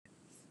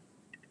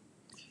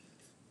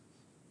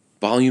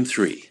Volume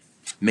 3,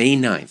 May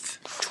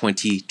 9th,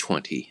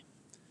 2020.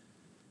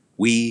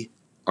 We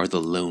are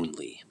the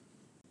lonely.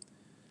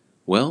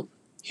 Well,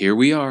 here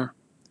we are,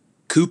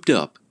 cooped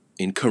up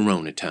in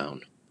Corona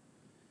Town.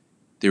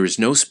 There is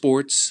no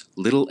sports,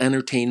 little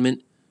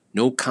entertainment,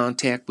 no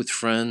contact with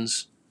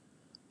friends.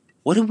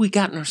 What have we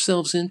gotten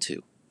ourselves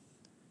into?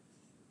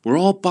 We're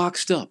all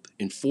boxed up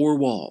in four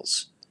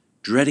walls,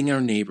 dreading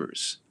our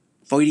neighbors,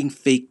 fighting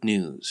fake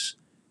news,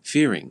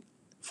 fearing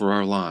for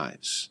our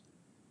lives.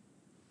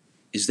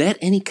 Is that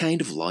any kind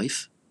of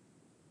life?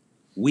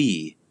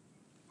 We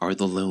are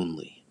the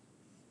lonely.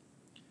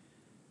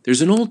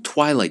 There's an old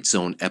Twilight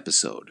Zone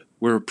episode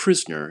where a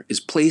prisoner is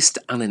placed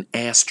on an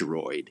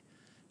asteroid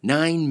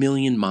 9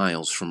 million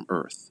miles from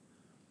Earth.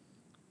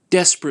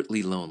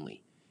 Desperately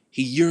lonely,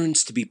 he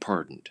yearns to be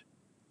pardoned.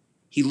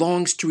 He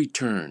longs to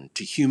return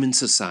to human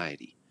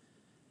society.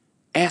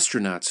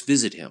 Astronauts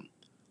visit him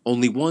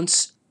only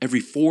once every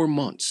 4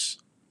 months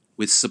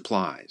with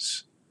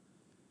supplies.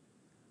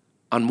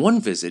 On one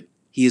visit,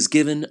 he is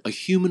given a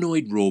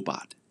humanoid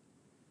robot.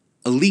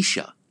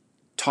 Alicia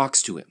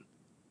talks to him,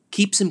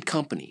 keeps him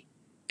company,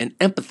 and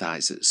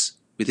empathizes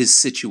with his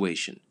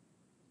situation.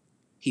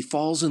 He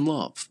falls in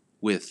love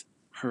with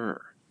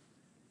her.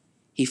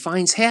 He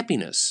finds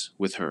happiness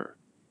with her.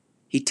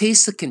 He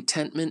tastes the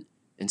contentment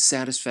and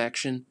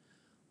satisfaction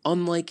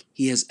unlike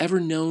he has ever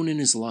known in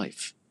his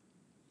life.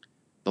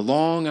 The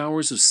long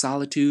hours of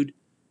solitude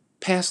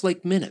pass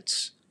like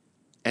minutes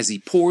as he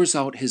pours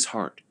out his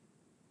heart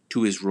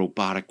to his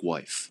robotic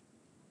wife.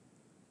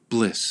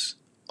 Bliss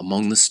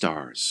among the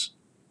stars.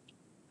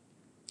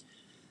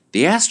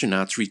 The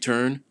astronauts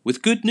return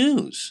with good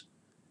news.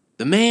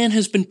 The man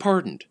has been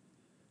pardoned,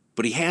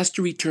 but he has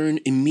to return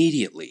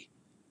immediately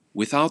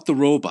without the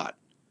robot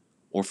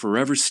or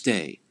forever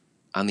stay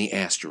on the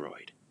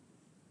asteroid.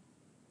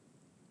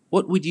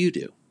 What would you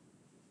do?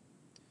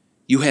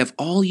 You have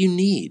all you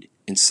need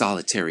in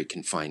solitary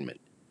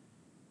confinement.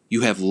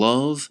 You have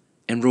love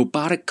and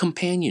robotic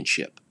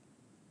companionship.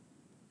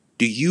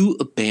 Do you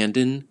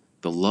abandon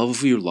the love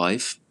of your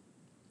life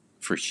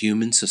for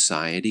human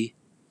society?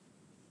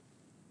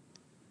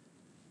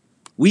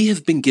 We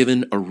have been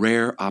given a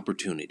rare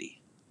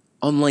opportunity,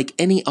 unlike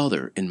any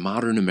other in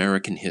modern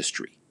American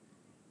history.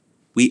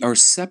 We are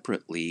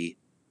separately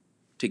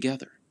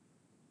together.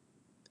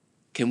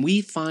 Can we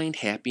find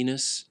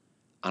happiness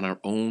on our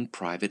own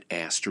private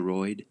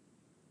asteroid?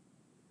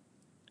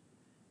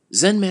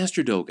 Zen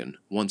Master Dogen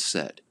once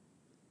said,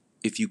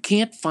 "If you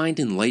can't find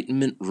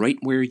enlightenment right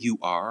where you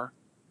are,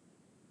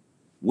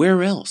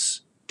 where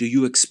else do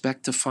you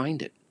expect to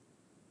find it?"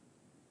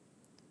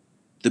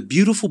 The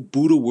beautiful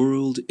Buddha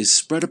world is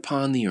spread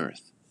upon the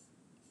earth,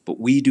 but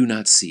we do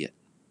not see it.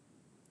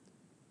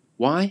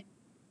 Why?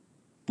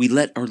 We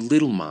let our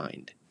little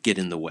mind get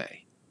in the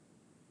way.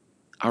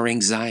 Our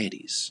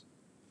anxieties,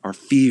 our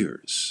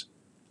fears,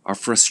 our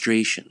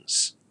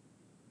frustrations.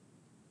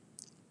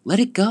 Let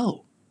it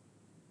go.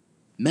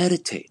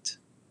 Meditate.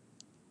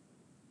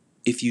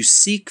 If you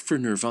seek for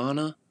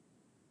nirvana,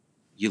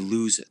 you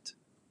lose it.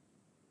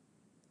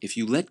 If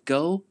you let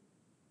go,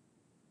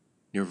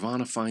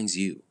 nirvana finds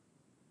you,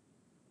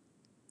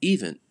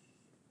 even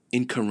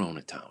in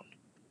Corona Town.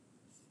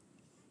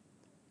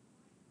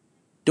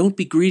 Don't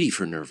be greedy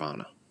for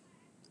nirvana.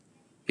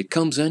 It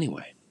comes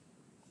anyway.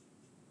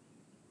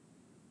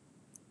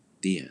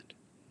 The end.